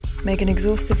Make an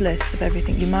exhaustive list of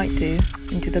everything you might do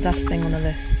and do the last thing on the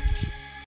list.